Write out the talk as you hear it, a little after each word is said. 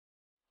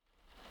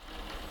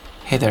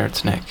Hey there,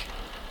 it's Nick.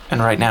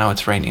 And right now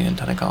it's raining in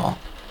Donegal.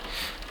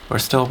 We're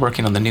still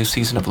working on the new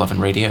season of Love and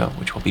Radio,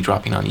 which will be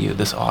dropping on you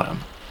this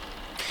autumn.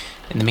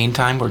 In the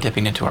meantime, we're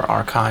dipping into our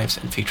archives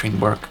and featuring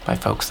work by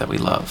folks that we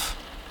love.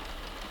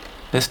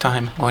 This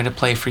time, I'm going to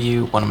play for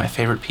you one of my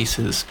favorite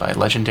pieces by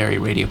legendary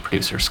radio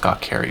producer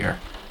Scott Carrier,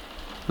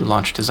 who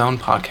launched his own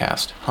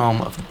podcast,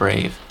 Home of the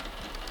Brave,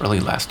 early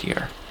last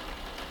year.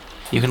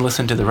 You can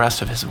listen to the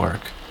rest of his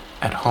work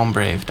at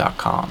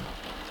homebrave.com.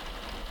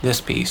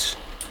 This piece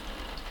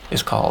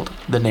is called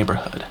The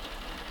Neighborhood.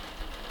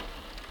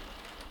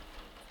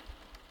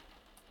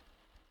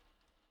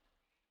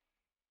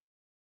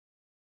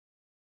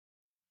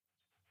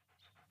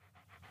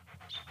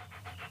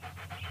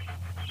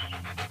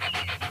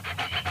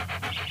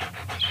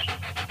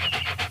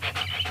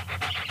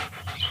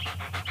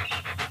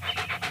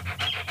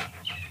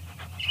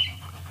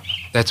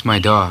 That's my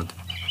dog.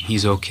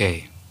 He's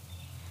okay.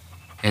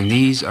 And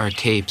these are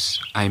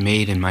tapes I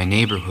made in my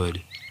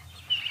neighborhood.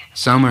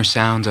 Some are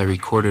sounds I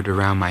recorded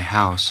around my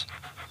house.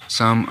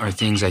 Some are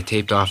things I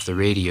taped off the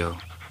radio.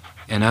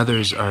 And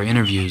others are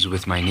interviews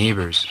with my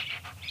neighbors.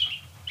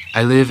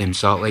 I live in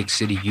Salt Lake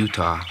City,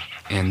 Utah,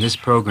 and this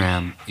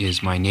program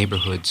is my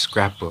neighborhood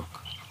scrapbook.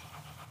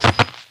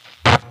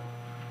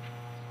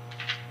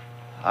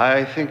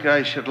 I think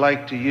I should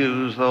like to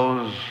use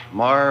those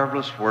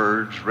marvelous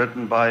words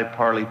written by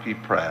Parley P.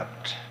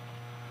 Pratt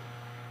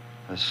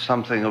as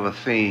something of a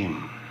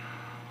theme.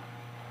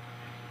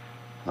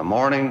 The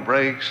morning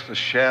breaks, the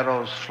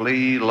shadows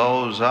flee,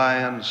 lo,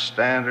 Zion's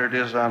standard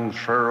is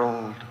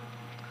unfurled.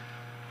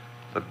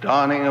 The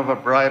dawning of a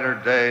brighter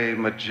day,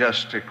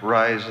 majestic,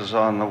 rises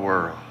on the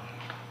world.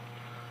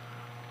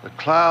 The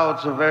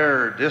clouds of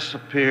error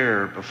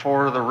disappear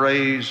before the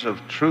rays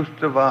of truth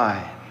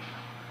divine.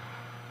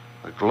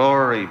 The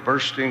glory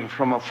bursting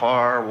from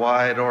afar,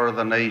 wide o'er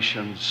the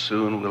nations,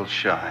 soon will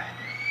shine.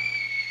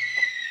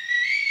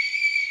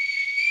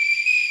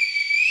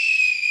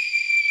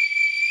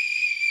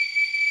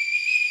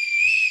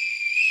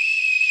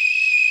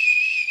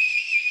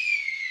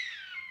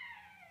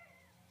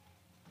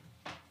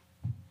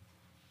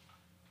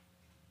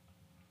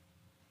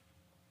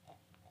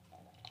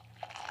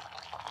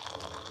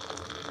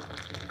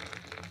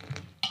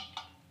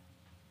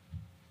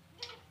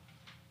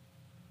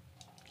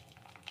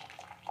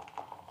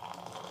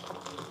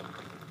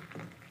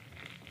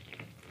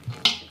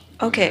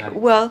 Okay,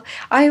 well,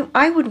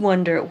 I would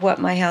wonder what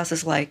my house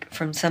is like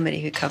from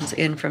somebody who comes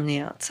in from the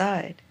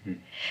outside.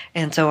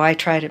 And so I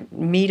try to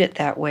meet it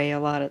that way a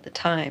lot of the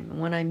time.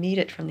 And when I meet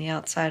it from the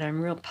outside,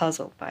 I'm real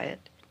puzzled by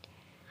it.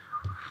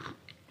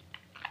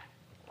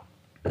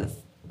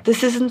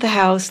 This isn't the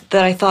house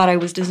that I thought I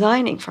was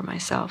designing for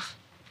myself,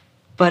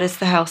 but it's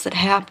the house that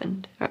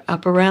happened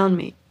up around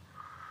me.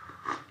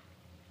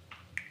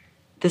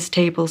 This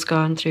table's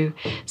gone through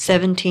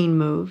 17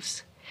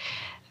 moves.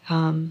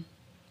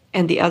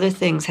 And the other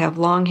things have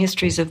long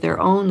histories of their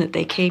own that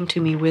they came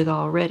to me with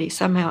already.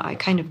 Somehow I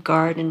kind of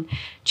guard and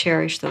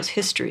cherish those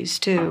histories,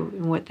 too,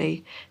 and what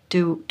they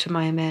do to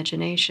my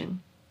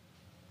imagination.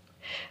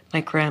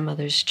 My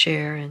grandmother's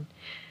chair and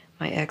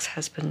my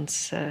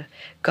ex-husband's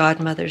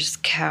godmother's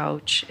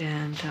couch.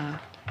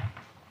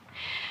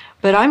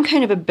 But I'm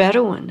kind of a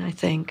Bedouin, I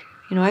think.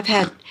 You know,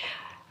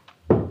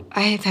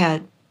 I have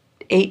had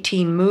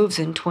 18 moves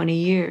in 20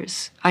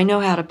 years. I know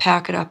how to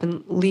pack it up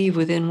and leave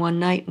within one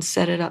night and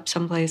set it up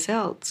someplace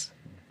else.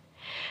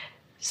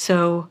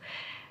 So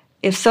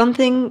if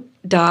something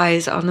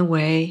dies on the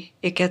way,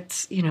 it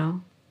gets,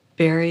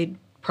 buried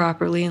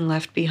properly and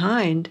left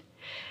behind.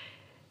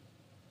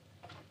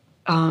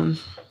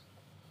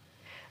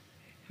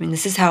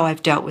 This is how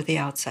I've dealt with the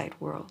outside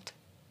world.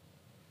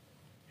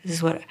 This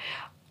is what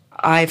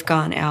I've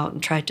gone out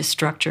and tried to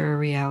structure a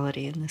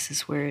reality, and this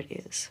is where it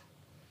is.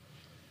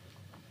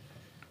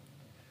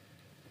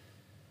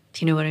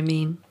 Do you know what I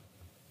mean?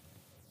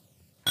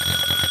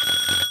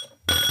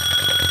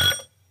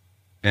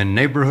 And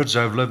neighborhoods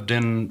I've lived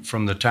in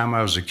from the time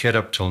I was a kid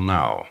up till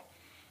now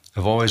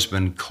have always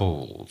been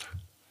cold.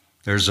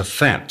 There's a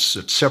fence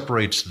that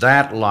separates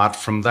that lot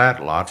from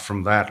that lot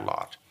from that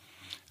lot.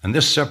 And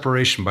this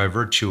separation by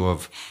virtue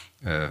of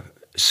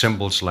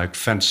symbols like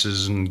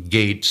fences and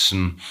gates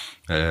and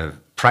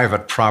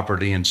private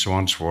property and so on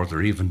and so forth,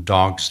 or even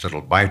dogs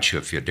that'll bite you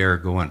if you dare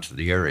go into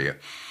the area.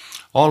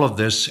 All of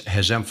this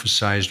has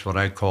emphasized what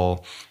I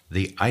call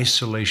the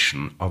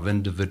isolation of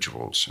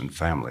individuals and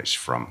families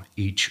from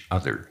each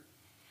other.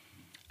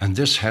 And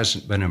this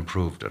hasn't been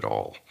improved at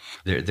all.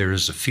 There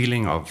is a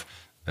feeling of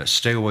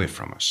stay away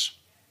from us.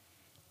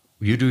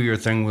 You do your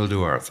thing, we'll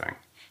do our thing.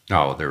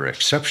 Now, there are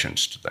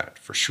exceptions to that,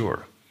 for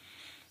sure.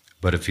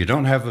 But if you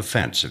don't have a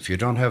fence, if you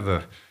don't have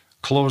a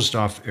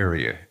closed-off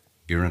area,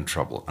 you're in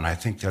trouble. And I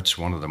think that's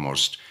one of the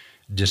most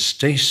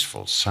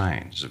distasteful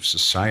signs of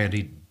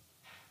society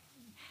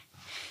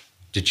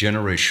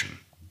degeneration.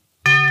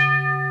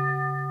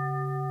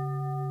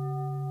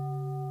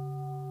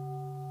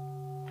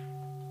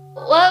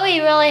 What we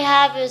really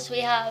have is we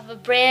have a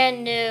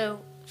brand new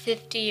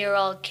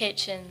 50-year-old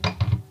kitchen.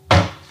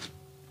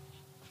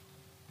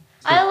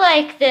 I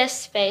like this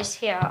space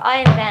here. I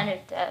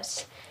invented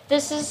this.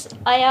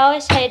 I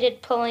always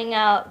hated pulling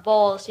out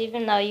bowls,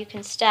 even though you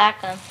can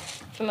stack them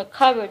from a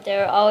cupboard.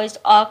 They're always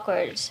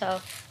awkward. So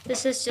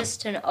this is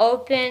just an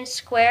open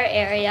square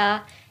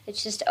area.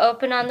 It's just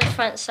open on the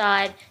front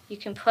side. You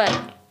can put,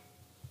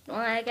 well,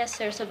 I guess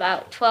there's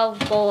about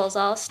 12 bowls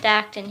all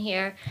stacked in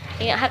here.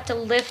 You don't have to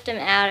lift them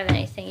out of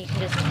anything. You can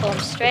just pull them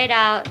straight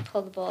out and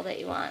pull the bowl that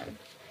you want.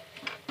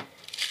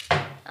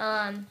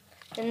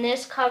 In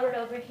this cupboard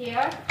over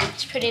here,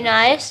 it's pretty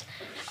nice.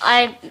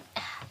 I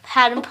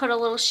had him put a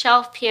little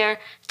shelf here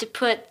to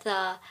put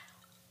the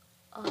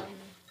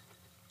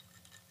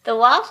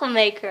waffle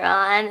maker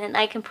on, and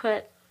I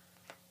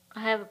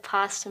have a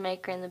pasta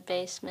maker in the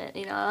basement,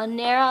 a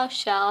narrow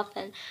shelf,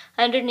 and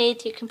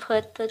underneath you can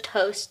put the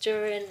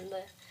toaster and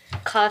the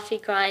coffee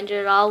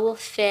grinder. It all will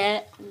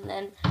fit. And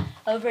then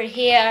over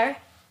here,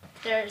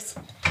 there's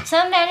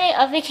so many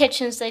of the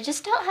kitchens, they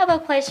just don't have a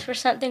place for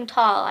something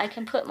tall. I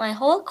can put my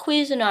whole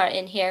Cuisinart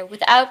in here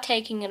without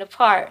taking it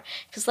apart.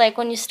 Because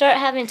when you start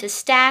having to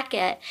stack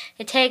it,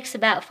 it takes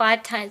about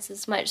 5 times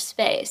as much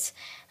space.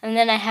 And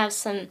then I have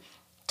some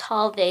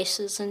tall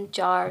vases and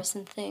jars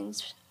and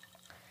things.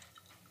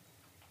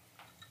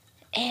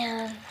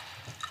 And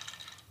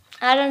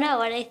I don't know,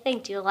 what do you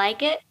think? Do you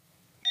like it?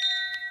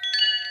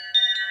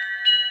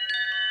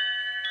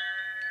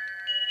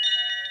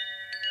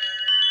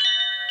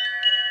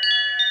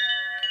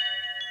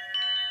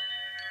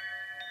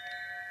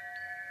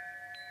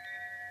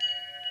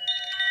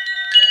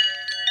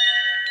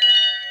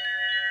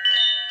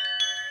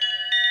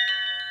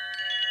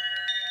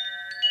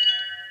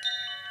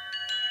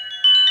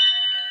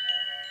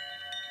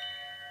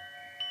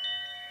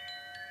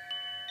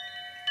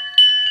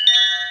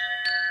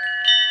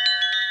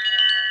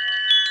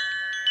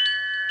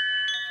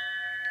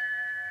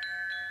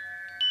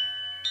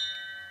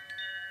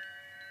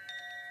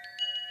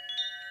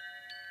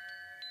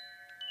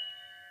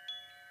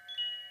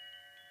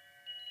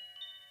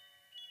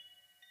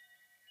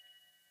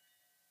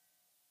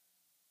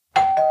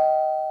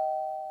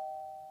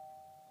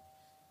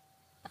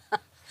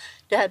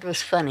 Dad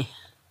was funny.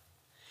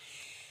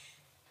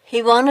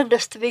 He wanted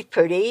us to be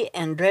pretty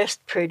and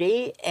dressed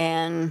pretty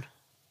and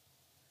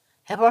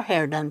have our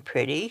hair done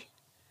pretty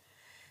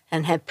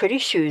and have pretty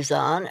shoes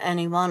on, and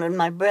he wanted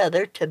my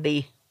brother to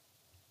be,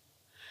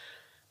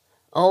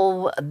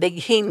 a big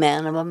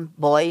He-Man of a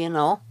boy,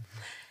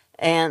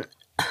 and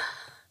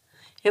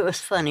it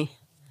was funny.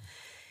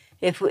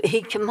 If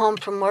he'd come home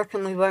from work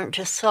and we weren't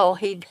just so,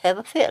 he'd have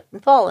a fit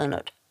and fall in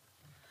it.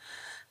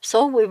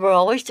 So we were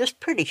always just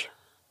pretty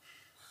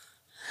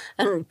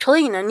and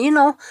clean. And,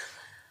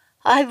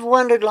 I've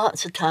wondered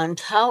lots of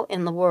times how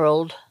in the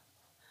world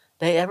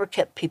they ever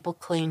kept people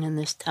clean in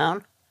this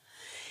town.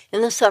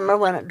 In the summer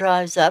when it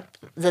dries up,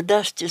 the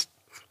dust just...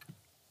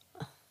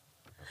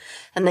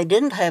 And they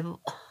didn't have...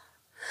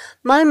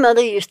 My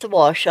mother used to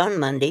wash on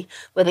Monday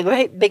with a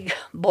great big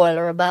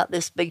boiler about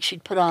this big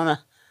she'd put on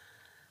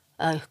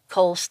a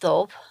coal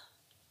stove.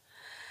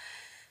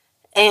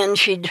 And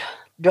she'd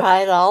dry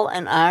it all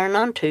and iron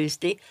on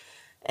Tuesday.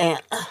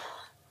 And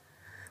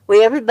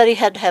everybody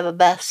had to have a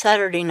bath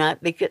Saturday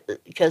night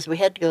because we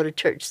had to go to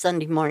church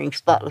Sunday morning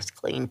spotless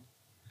clean.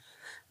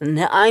 And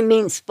I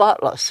mean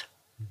spotless.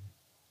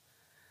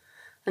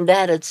 And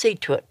Dad would see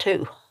to it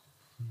too.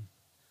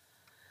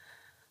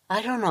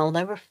 I don't know,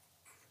 they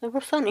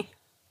were funny.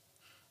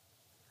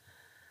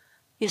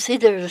 You see,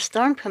 there's a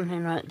storm coming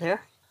in right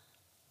there.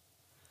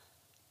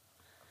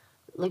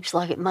 It looks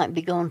like it might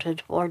be going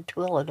toward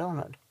Tooele, don't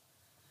it?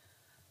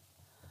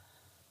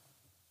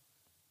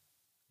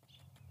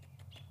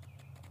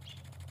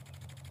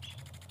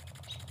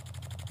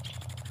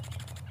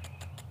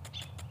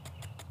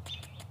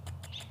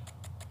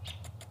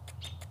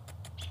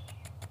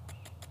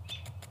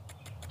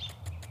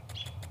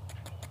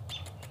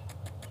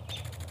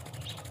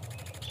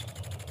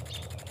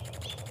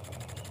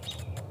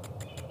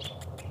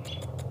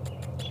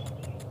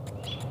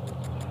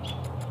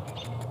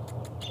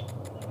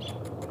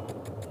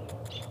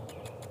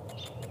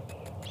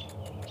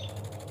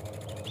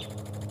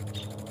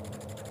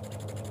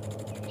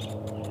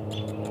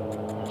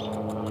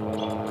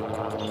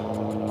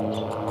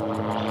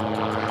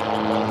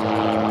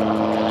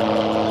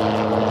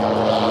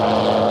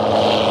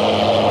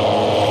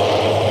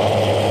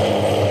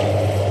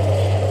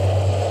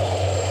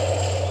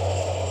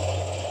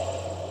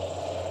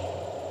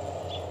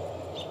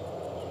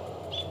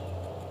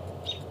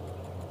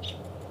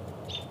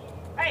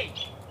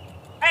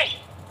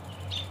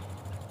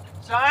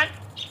 Son?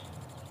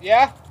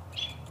 Yeah?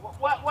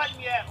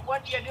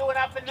 What you doing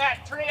up in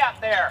that tree up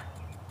there?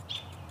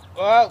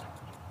 Well,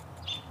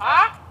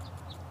 Huh?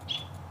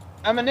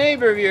 I'm a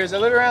neighbor of yours. I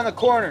live around the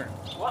corner.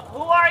 Who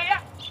are you?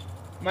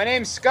 My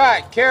name's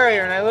Scott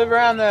Carrier, and I live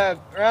around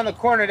the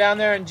corner down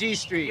there on G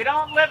Street. You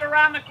don't live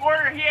around the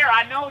corner here.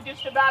 I know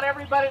just about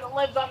everybody that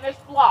lives on this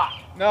block.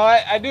 No,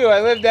 I do.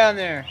 I live down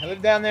there. I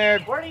live down there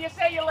Where do you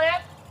say you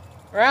live?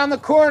 around the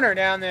corner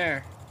down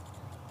there.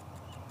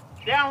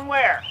 Down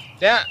where?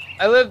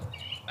 I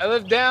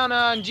live down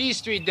on G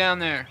Street down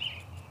there.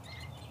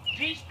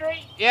 G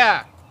Street?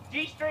 Yeah,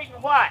 G Street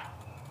and what?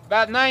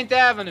 about 9th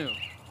Avenue.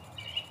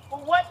 Well,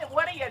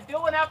 what are you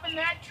doing up in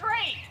that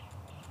tree?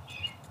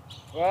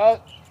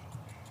 Well,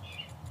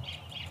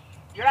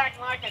 You're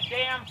acting like a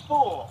damn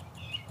fool.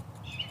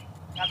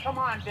 Now come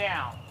on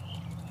down.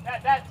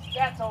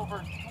 That's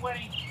over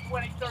 20,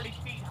 30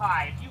 feet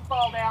high. If you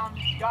fall down,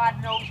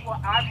 God knows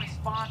what, I'm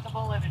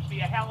responsible and it'd be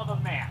a hell of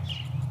a mess.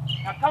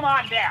 Now come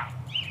on down.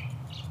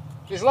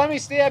 just let me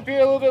stay up here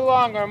a little bit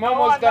longer. I'm No,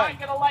 almost I'm done. not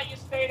gonna let you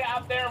stay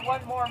up there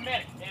one more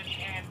minute.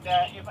 And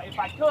if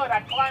I could,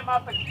 I'd climb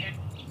up and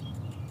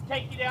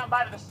take you down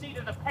by the seat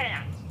of the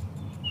pants.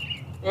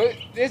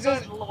 This is...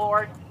 Good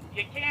Lord,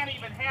 you can't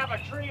even have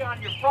a tree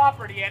on your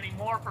property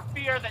anymore for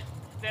fear that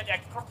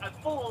a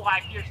fool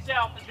like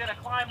yourself is gonna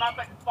climb up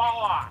it and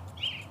fall off.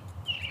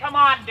 Come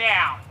on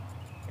down.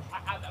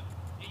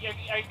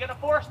 Are you gonna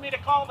force me to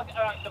call the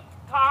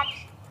cops?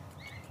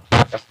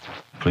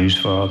 Please,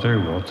 Father,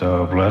 wilt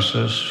thou bless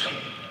us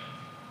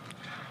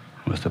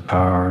with the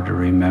power to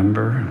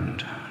remember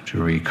and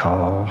to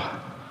recall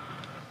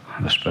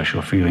the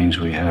special feelings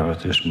we have at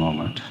this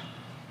moment.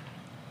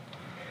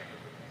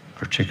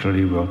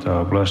 Particularly, wilt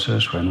thou bless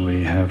us when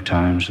we have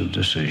times of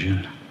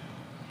decision,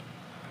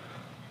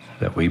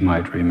 that we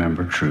might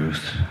remember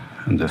truth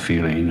and the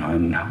feeling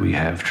when we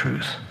have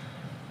truth.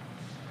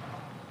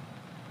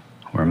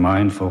 We're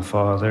mindful,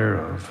 Father,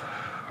 of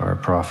our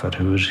prophet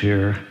who is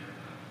here.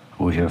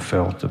 We have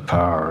felt the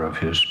power of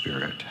his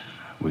Spirit.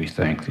 We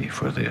thank thee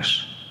for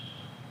this.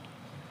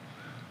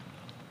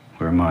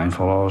 We're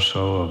mindful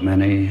also of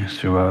many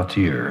throughout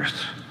the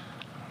earth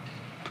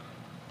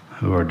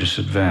who are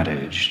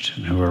disadvantaged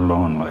and who are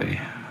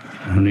lonely,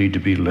 who need to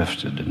be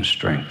lifted and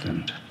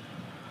strengthened,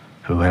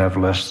 who have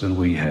less than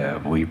we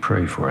have. We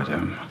pray for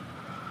them.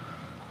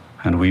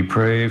 And we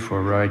pray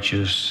for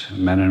righteous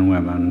men and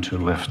women to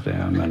lift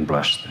them and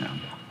bless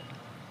them.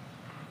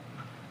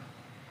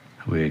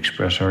 We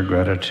express our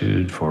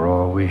gratitude for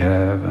all we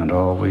have and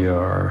all we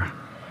are.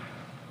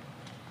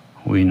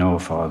 We know,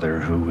 Father,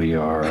 who we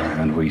are,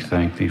 and we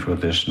thank thee for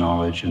this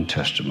knowledge and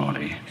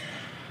testimony,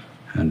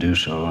 and do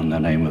so in the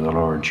name of the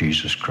Lord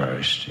Jesus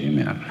Christ.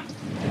 Amen.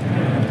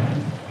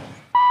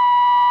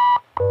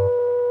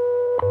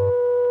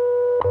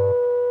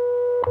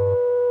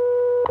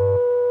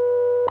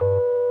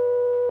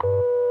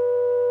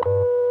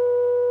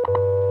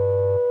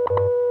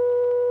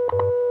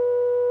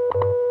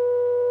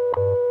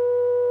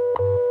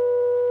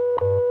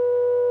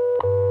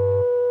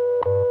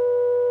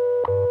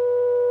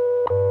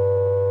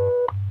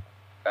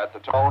 At the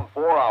tone,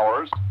 4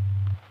 hours,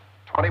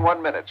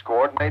 21 minutes,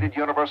 Coordinated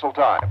Universal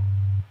Time.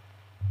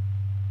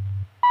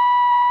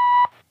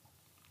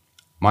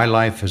 My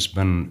life has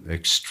been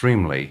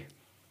extremely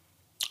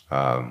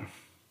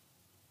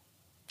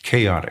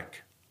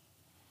chaotic.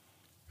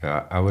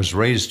 I was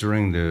raised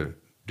during the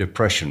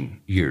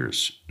Depression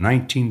years,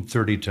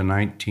 1930 to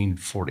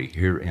 1940,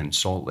 here in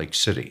Salt Lake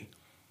City,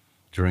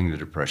 during the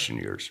Depression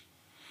years.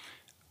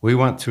 We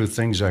went through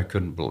things I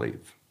couldn't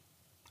believe.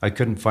 I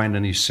couldn't find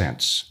any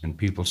sense in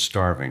people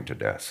starving to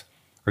death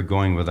or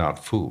going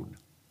without food.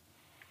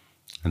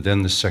 And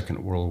then the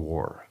Second World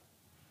War.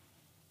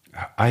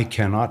 I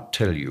cannot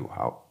tell you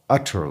how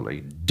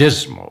utterly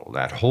dismal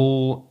that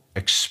whole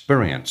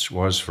experience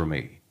was for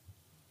me.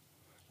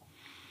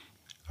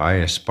 I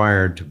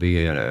aspired to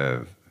be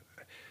a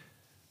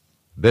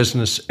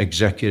business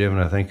executive, and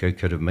I think I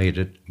could have made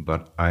it,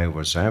 but I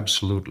was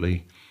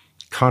absolutely,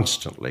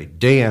 constantly,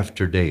 day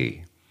after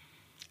day,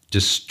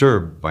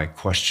 disturbed by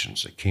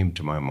questions that came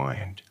to my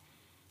mind.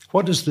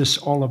 What is this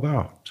all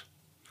about?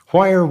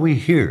 Why are we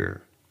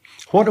here?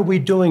 What are we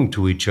doing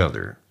to each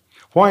other?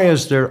 Why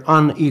is there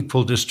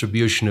unequal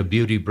distribution of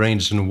beauty,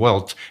 brains, and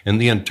wealth in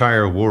the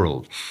entire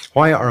world?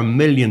 Why are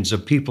millions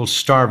of people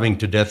starving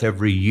to death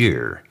every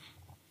year?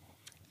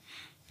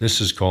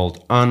 This is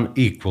called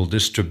unequal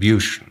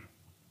distribution.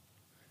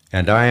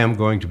 And I am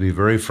going to be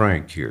very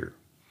frank here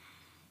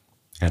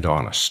and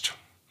honest.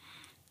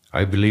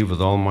 I believe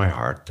with all my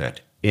heart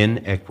that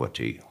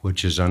inequity,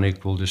 which is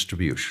unequal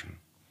distribution,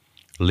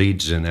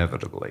 leads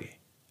inevitably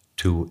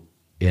to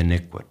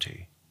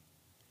iniquity.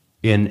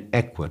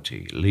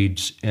 Inequity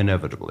leads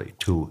inevitably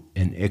to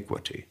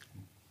iniquity.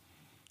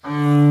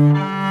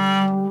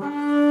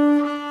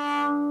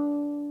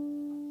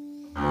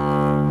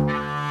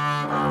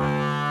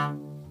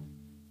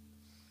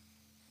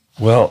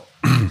 Well,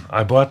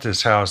 I bought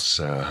this house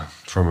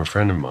from a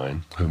friend of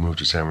mine who moved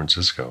to San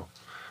Francisco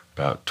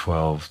about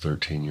 12,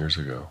 13 years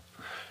ago.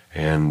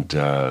 And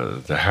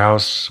the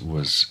house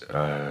was,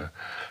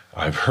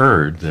 I've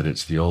heard that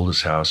it's the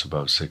oldest house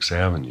above 6th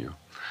Avenue.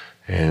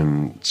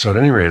 And so at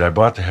any rate, I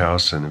bought the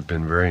house and have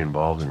been very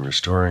involved in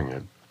restoring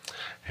it.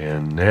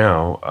 And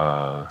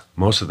now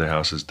most of the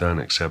house is done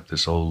except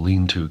this old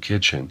lean-to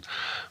kitchen,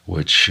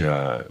 which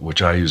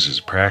I use as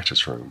a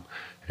practice room.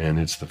 And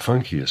it's the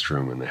funkiest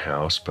room in the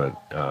house, but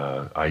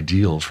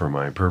ideal for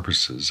my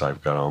purposes.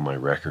 I've got all my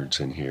records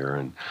in here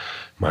and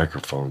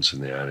microphones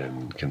and that,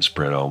 and can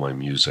spread all my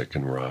music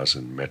and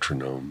rosin,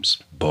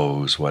 metronomes,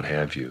 bows, what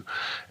have you,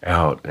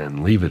 out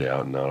and leave it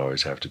out and not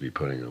always have to be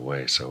putting it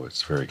away. So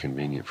it's very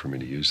convenient for me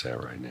to use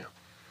that right now.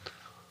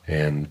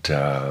 And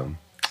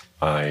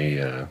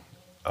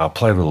I'll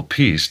play a little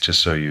piece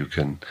just so you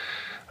can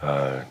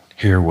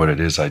hear what it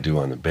is I do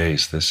on the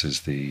bass. This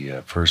is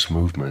the first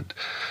movement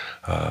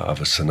of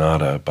a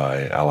sonata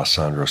by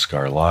Alessandro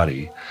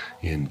Scarlatti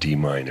in D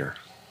minor.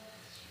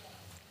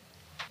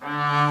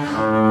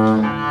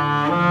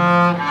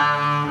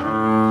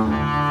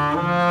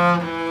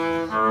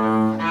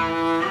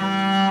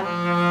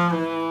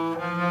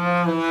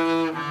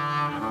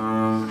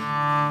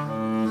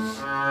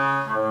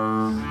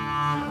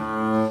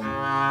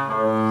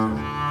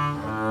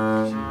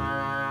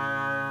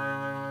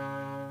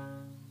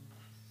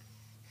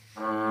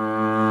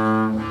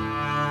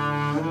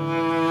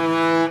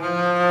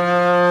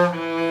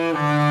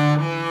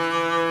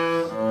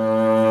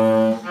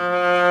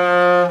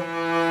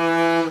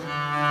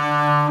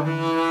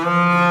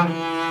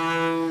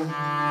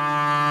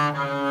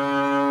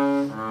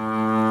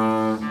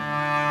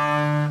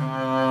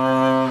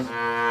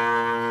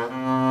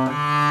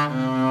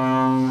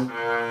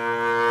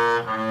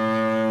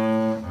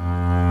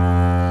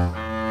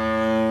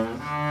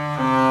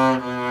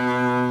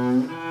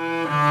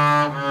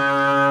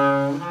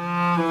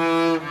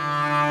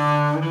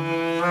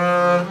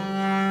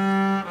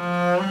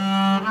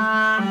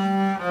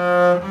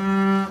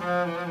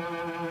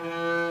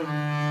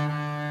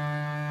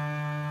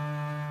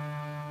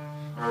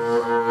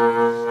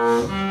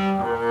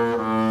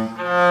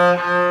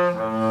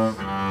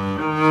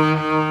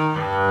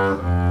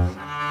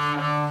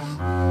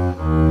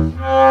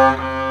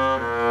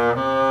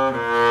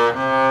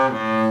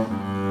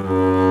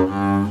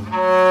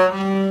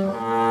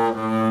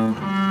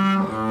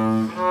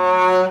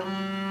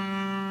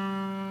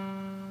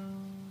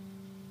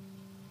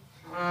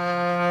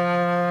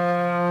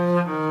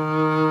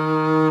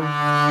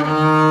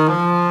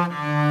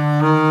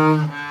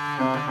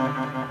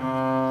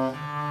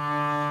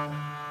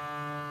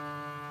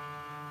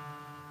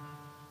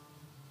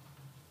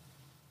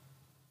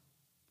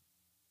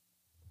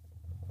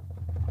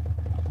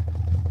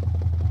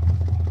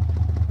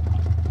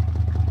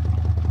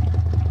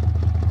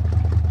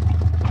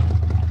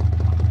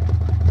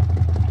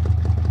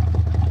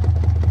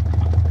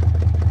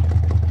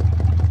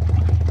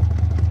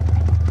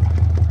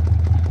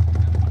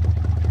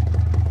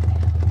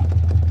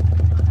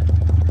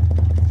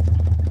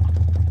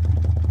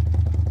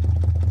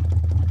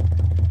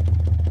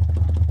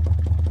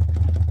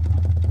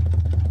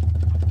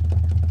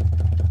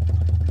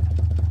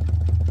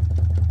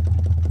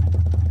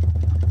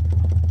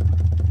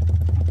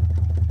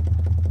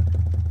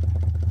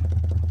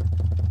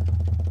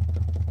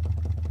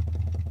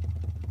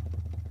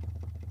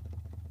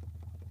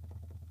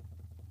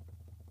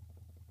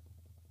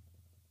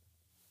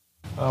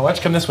 Why don't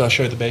you come this way? I'll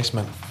show you the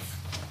basement.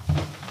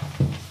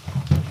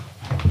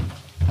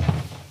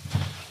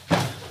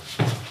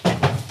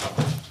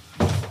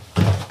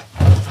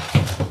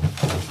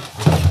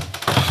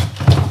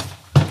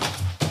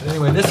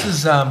 Anyway, this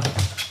is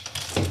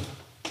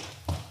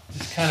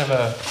just kind of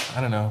a,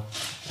 I don't know,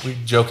 we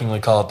jokingly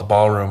call it the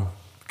ballroom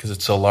because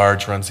it's so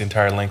large, runs the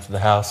entire length of the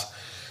house,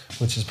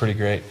 which is pretty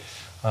great.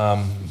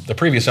 The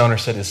previous owner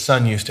said his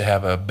son used to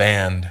have a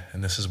band,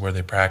 and this is where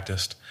they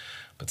practiced.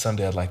 But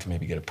someday I'd like to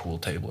maybe get a pool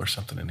table or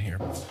something in here.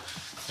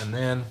 And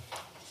then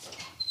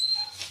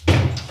I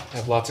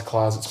have lots of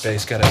closet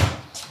space. Got a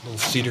little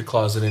cedar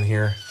closet in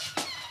here.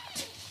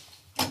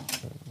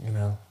 You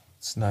know,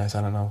 it's nice.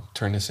 I don't know,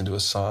 turn this into a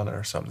sauna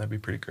or something. That'd be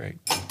pretty great.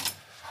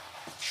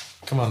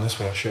 Come on this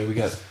way, I'll show you. We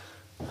got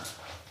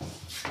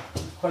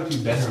quite a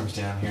few bedrooms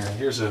down here.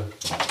 Here's a...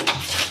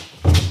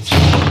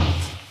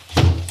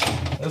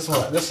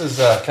 This is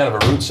kind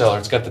of a root cellar.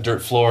 It's got the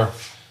dirt floor.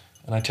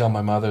 And I tell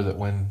my mother that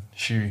when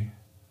she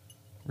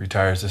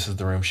retires, this is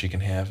the room she can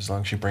have, as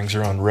long as she brings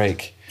her own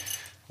rake.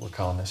 We're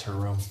calling this her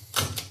room.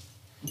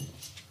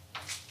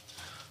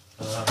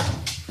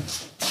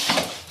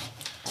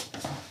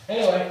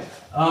 Anyway,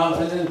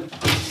 and then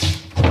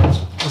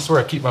this is where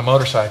I keep my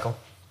motorcycle.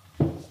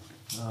 You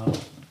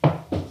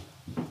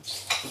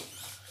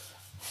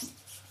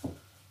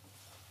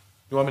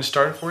want me to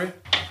start it for you?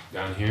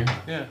 Down here?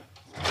 Yeah.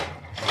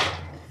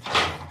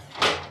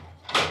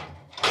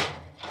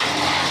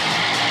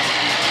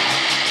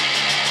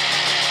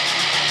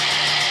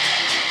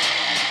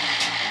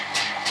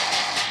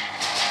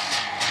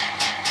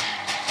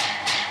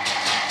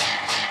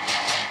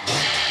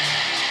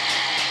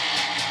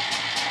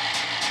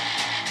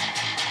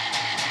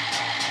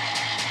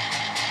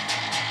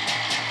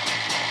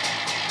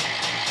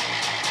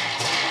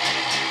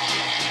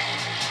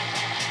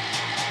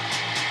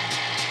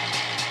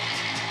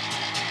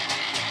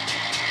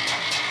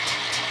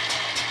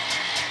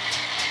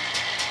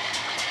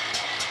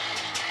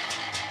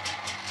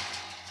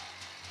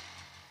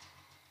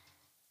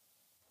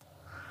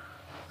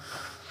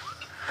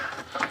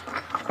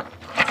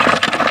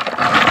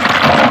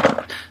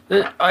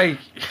 I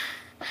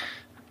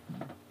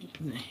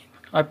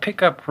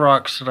pick up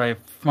rocks that I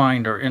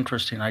find are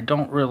interesting. I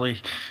don't really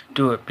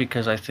do it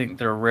because I think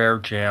they're rare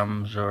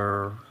gems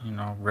or,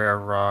 rare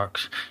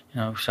rocks,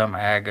 some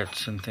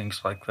agates and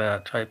things like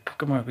that. I pick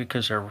them up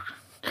because they're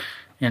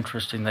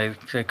interesting.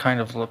 They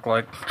kind of look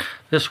like,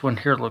 this one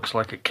here looks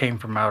like it came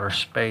from outer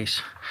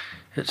space.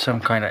 It's some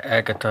kind of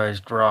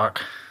agatized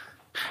rock.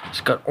 It's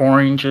got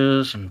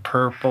oranges and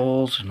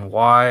purples and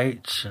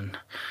whites and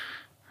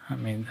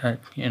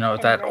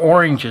that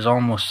orange is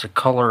almost the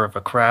color of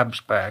a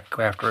crab's back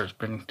after it's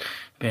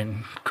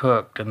been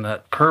cooked, and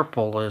that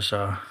purple is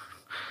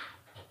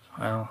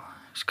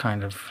it's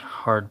kind of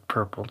hard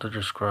purple to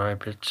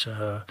describe. It's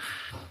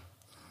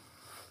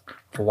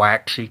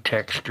waxy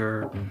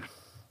texture,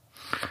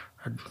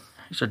 and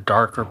it's a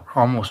darker,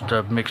 almost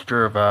a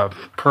mixture of a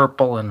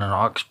purple and an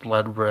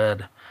oxblood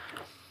red.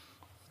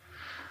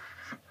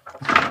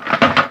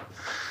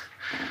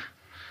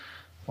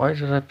 Why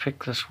did I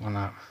pick this one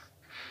up?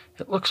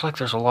 It looks like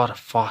there's a lot of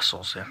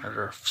fossils in it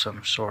of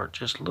some sort,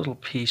 just little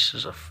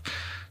pieces of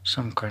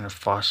some kind of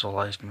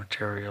fossilized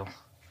material.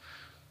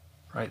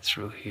 Right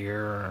through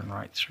here, and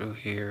right through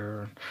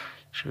here, and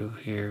through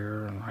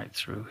here, and right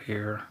through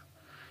here.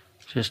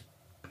 Just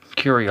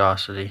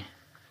curiosity.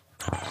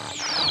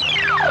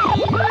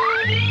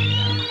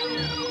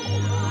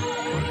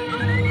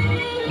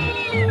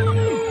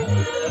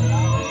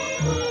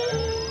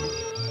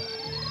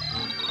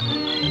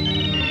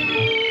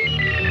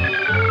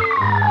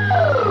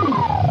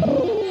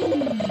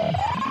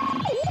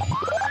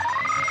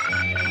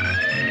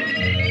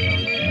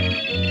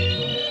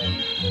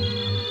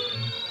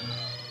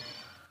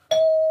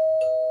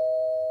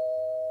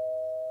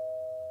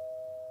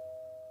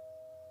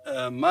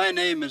 My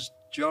name is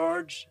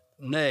George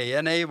Nay,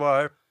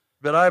 N-A-Y,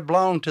 but I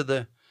belong to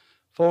the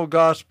Full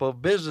Gospel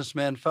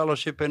Businessmen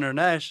Fellowship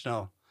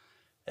International.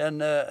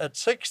 And at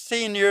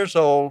 16 years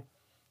old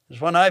is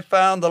when I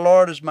found the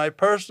Lord as my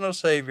personal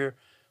Savior,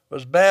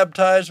 was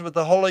baptized with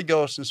the Holy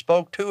Ghost, and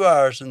spoke 2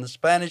 hours in the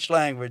Spanish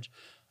language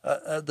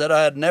that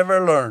I had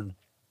never learned.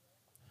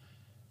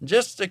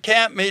 Just a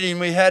camp meeting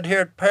we had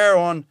here at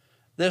Parowan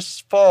this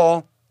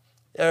fall,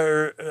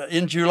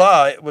 in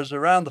July, it was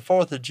around the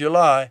 4th of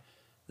July,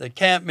 the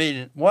camp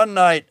meeting. One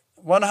night,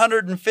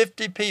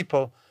 150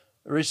 people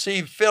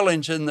received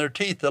fillings in their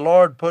teeth the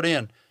Lord put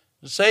in.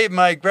 To save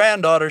my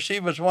granddaughter, she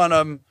was one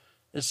of them.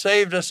 It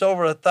saved us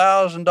over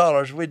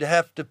 $1,000 we'd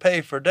have to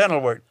pay for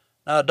dental work.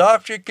 Now, a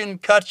doctor can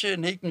cut you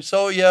and he can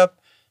sew you up.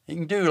 He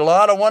can do a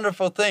lot of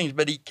wonderful things,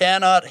 but he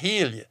cannot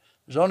heal you.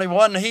 There's only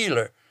one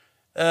healer.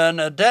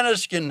 And a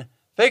dentist can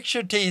fix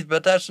your teeth,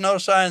 but that's no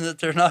sign that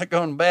they're not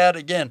going bad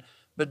again.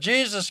 But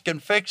Jesus can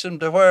fix them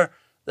to where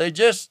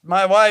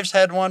my wife's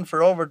had one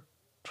for over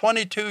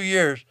 22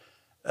 years.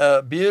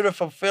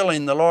 Beautiful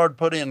filling the Lord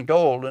put in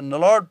gold. And the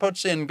Lord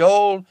puts in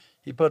gold,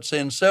 he puts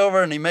in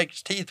silver, and he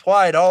makes teeth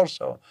white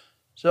also.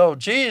 So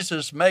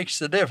Jesus makes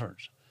the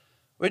difference.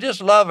 We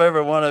just love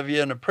every one of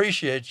you and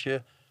appreciate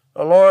you.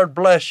 The Lord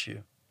bless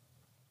you.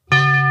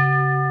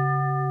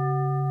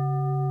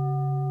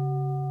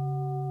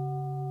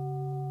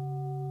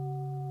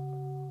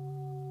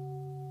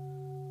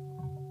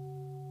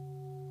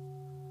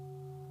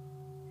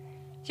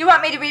 Do you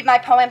want me to read my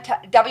poem to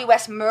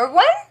W.S.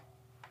 Merwin?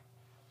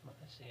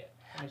 Let's see it.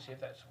 Let me see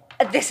if that's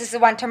the one. This is the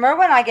one to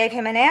Merwin. I gave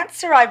him an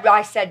answer.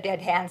 I said,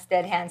 dead hands,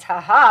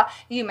 ha-ha.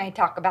 You may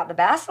talk about the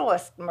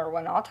basilisk,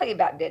 Merwin. I'll tell you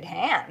about dead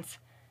hands.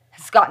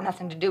 It's got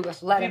nothing to do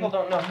with letting... People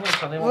don't know who,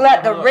 so they won't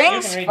let the look.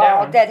 rings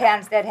fall. Dead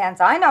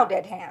hands. I know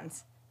dead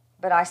hands.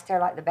 But I stare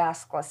like the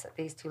basilisk at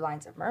these 2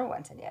 lines of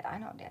Merwin's, and yet I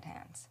know dead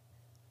hands.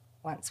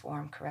 Once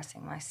warm,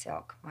 caressing my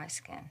silk, my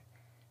skin,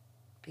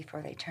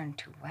 before they turned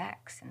to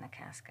wax in the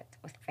casket,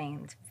 with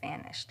veins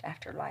vanished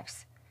after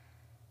life's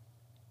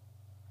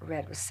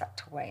red was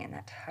sucked away in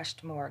that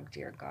hushed morgue.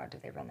 Dear God, do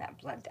they run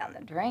that blood down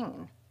the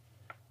drain?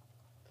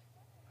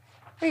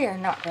 We are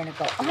not going to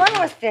go on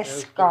with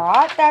this,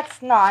 Scott.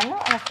 I'm not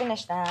going to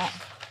finish that.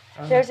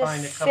 There's a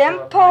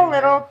simple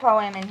little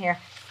poem in here.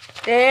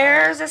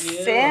 There's a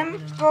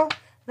simple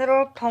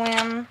little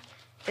poem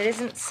that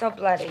isn't so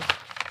bloody.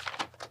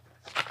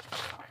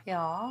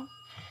 Yeah.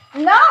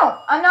 No,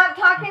 I'm not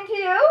talking to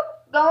you.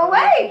 Go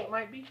away. It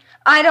might be.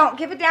 I don't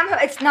give a damn.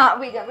 It's not.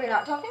 We're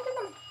not talking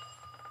to them.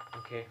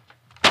 Okay.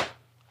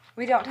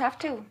 We don't have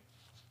to.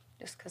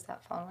 Just because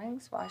that phone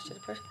rings, why should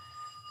a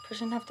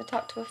person have to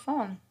talk to a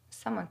phone?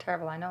 Someone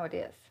terrible. I know it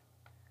is.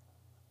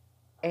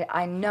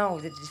 I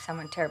know that it is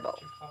someone terrible.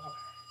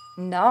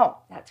 No,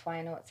 that's why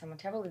I know it's someone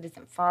terrible. It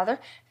isn't father.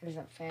 It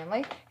isn't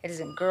family. It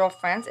isn't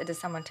girlfriends. It is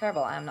someone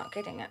terrible. I am not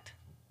getting it.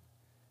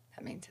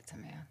 That means it's a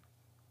man.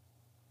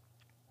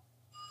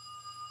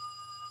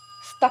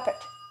 Stop it.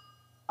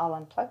 I'll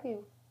unplug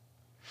you.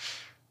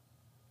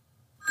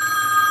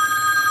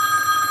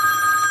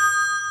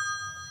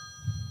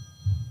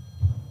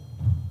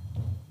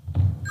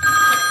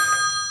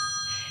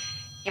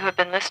 You have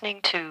been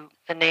listening to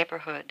The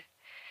Neighborhood.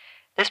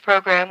 This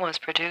program was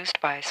produced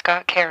by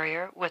Scott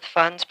Carrier with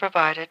funds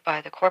provided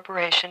by the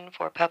Corporation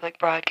for Public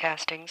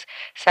Broadcasting's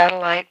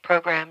Satellite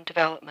Program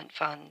Development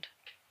Fund.